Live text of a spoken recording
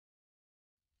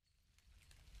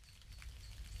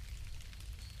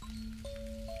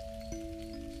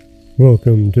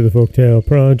Welcome to the Folktale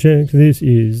Project. This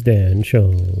is Dan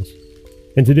Scholz.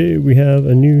 And today we have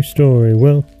a new story.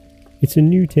 Well, it's a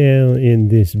new tale in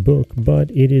this book, but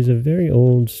it is a very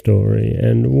old story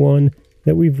and one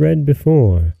that we've read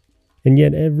before. And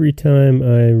yet every time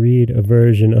I read a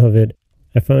version of it,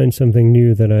 I find something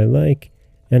new that I like,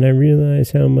 and I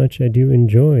realize how much I do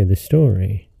enjoy the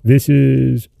story. This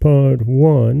is part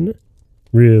 1,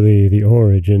 really the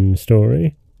origin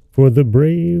story, for the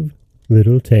brave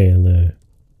Little Tailor.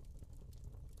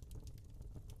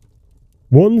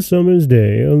 One summer's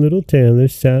day, a little tailor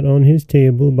sat on his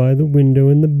table by the window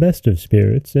in the best of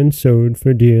spirits and sewed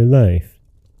for dear life.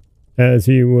 As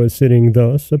he was sitting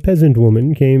thus, a peasant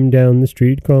woman came down the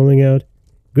street calling out,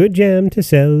 "Good jam to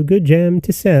sell, good jam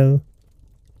to sell."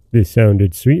 This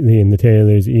sounded sweetly in the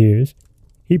tailor's ears.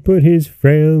 He put his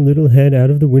frail little head out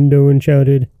of the window and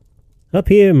shouted, "Up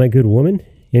here, my good woman,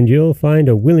 and you'll find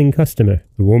a willing customer."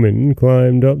 The woman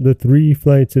climbed up the 3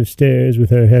 flights of stairs with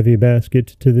her heavy basket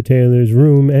to the tailor's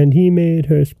room, and he made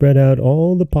her spread out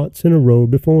all the pots in a row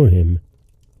before him.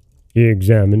 He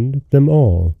examined them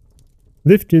all,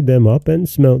 lifted them up and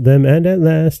smelt them, and at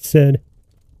last said,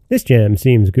 "This jam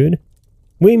seems good.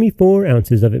 Weigh me 4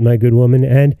 ounces of it, my good woman,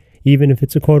 and even if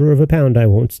it's a quarter of a pound, I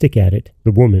won't stick at it."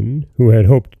 The woman, who had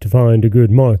hoped to find a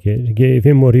good market, gave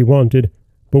him what he wanted,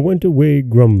 but went away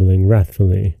grumbling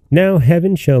wrathfully. "Now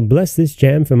heaven shall bless this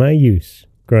jam for my use,"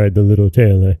 cried the little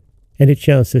tailor, "and it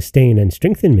shall sustain and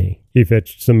strengthen me." He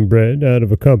fetched some bread out of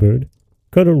a cupboard,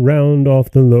 cut a round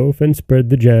off the loaf, and spread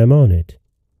the jam on it.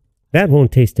 "That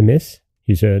won't taste amiss,"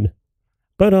 he said,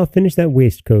 "but I'll finish that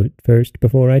waistcoat first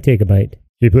before I take a bite."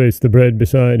 He placed the bread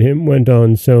beside him, went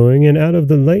on sewing, and out of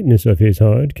the lightness of his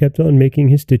heart kept on making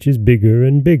his stitches bigger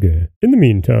and bigger. In the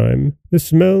meantime, the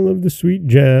smell of the sweet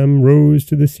jam rose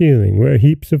to the ceiling, where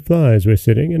heaps of flies were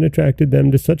sitting, and attracted them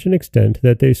to such an extent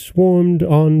that they swarmed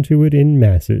on to it in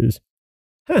masses.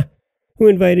 "Ha! Who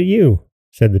invited you?"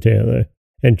 said the tailor,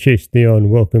 and chased the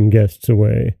unwelcome guests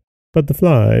away. But the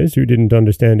flies, who didn't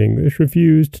understand English,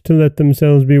 refused to let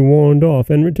themselves be warned off,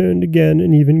 and returned again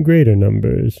in even greater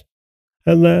numbers.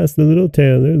 At last the little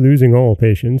tailor, losing all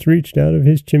patience, reached out of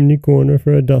his chimney corner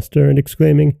for a duster, and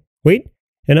exclaiming, "Wait,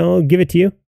 and I'll give it to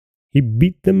you," he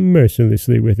beat them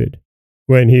mercilessly with it.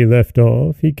 When he left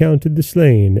off, he counted the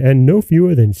slain, and no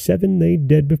fewer than 7 lay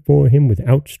dead before him with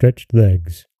outstretched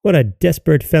legs. "What a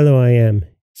desperate fellow I am,"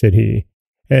 said he,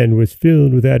 and was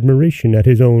filled with admiration at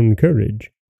his own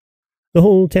courage. "The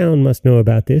whole town must know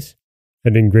about this."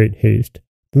 And in great haste,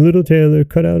 the little tailor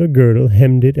cut out a girdle,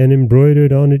 hemmed it, and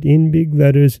embroidered on it in big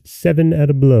letters, 7 at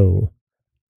a blow.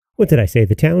 "What did I say,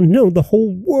 the town? No, the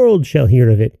whole world shall hear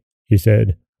of it," he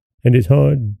said, and his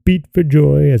heart beat for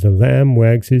joy as a lamb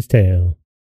wags his tail.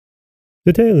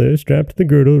 The tailor strapped the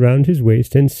girdle round his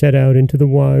waist and set out into the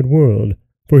wide world,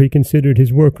 for he considered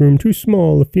his workroom too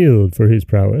small a field for his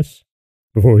prowess.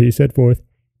 Before he set forth,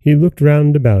 he looked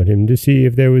round about him to see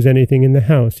if there was anything in the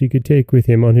house he could take with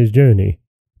him on his journey,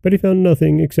 but he found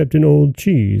nothing except an old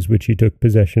cheese, which he took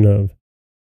possession of.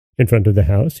 In front of the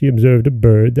house he observed a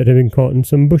bird that had been caught in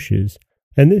some bushes,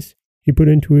 and this he put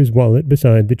into his wallet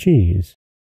beside the cheese.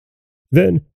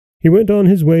 Then he went on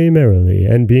his way merrily,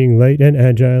 and being light and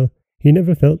agile, he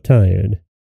never felt tired.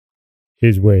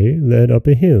 His way led up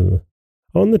a hill,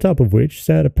 on the top of which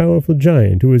sat a powerful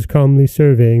giant who was calmly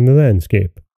surveying the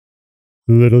landscape.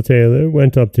 The little tailor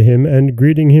went up to him, and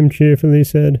greeting him cheerfully,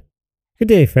 said, "Good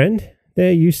day, friend.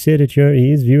 There you sit at your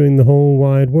ease viewing the whole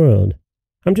wide world.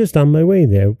 I'm just on my way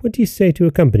there. What do you say to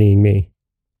accompanying me?"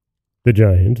 The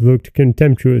giant looked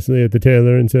contemptuously at the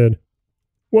tailor and said,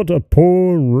 "What a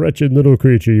poor, wretched little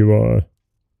creature you are."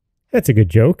 "That's a good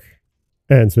joke,"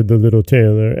 answered the little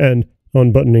tailor, and,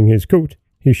 unbuttoning his coat,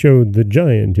 he showed the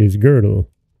giant his girdle.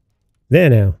 "There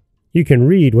now, you can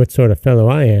read what sort of fellow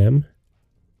I am."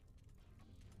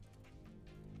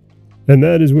 And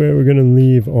that is where we're going to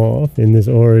leave off in this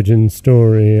origin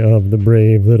story of the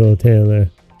brave little tailor.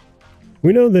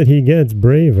 We know that he gets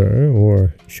braver,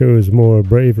 or shows more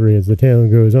bravery as the tale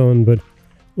goes on, but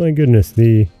my goodness,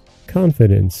 the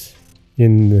confidence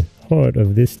in the heart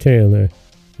of this tailor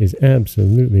is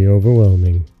absolutely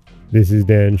overwhelming. This is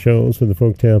Dan Scholz for the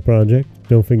Folktale Project.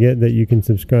 Don't forget that you can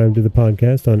subscribe to the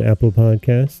podcast on Apple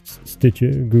Podcasts,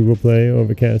 Stitcher, Google Play,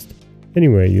 Overcast,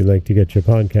 anywhere you like to get your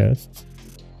podcasts.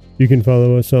 You can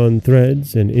follow us on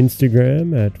Threads and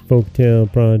Instagram at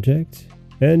Folktale Project,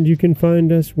 and you can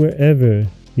find us wherever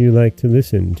you like to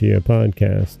listen to your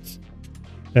podcasts.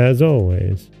 As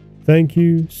always, thank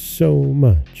you so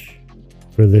much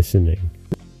for listening.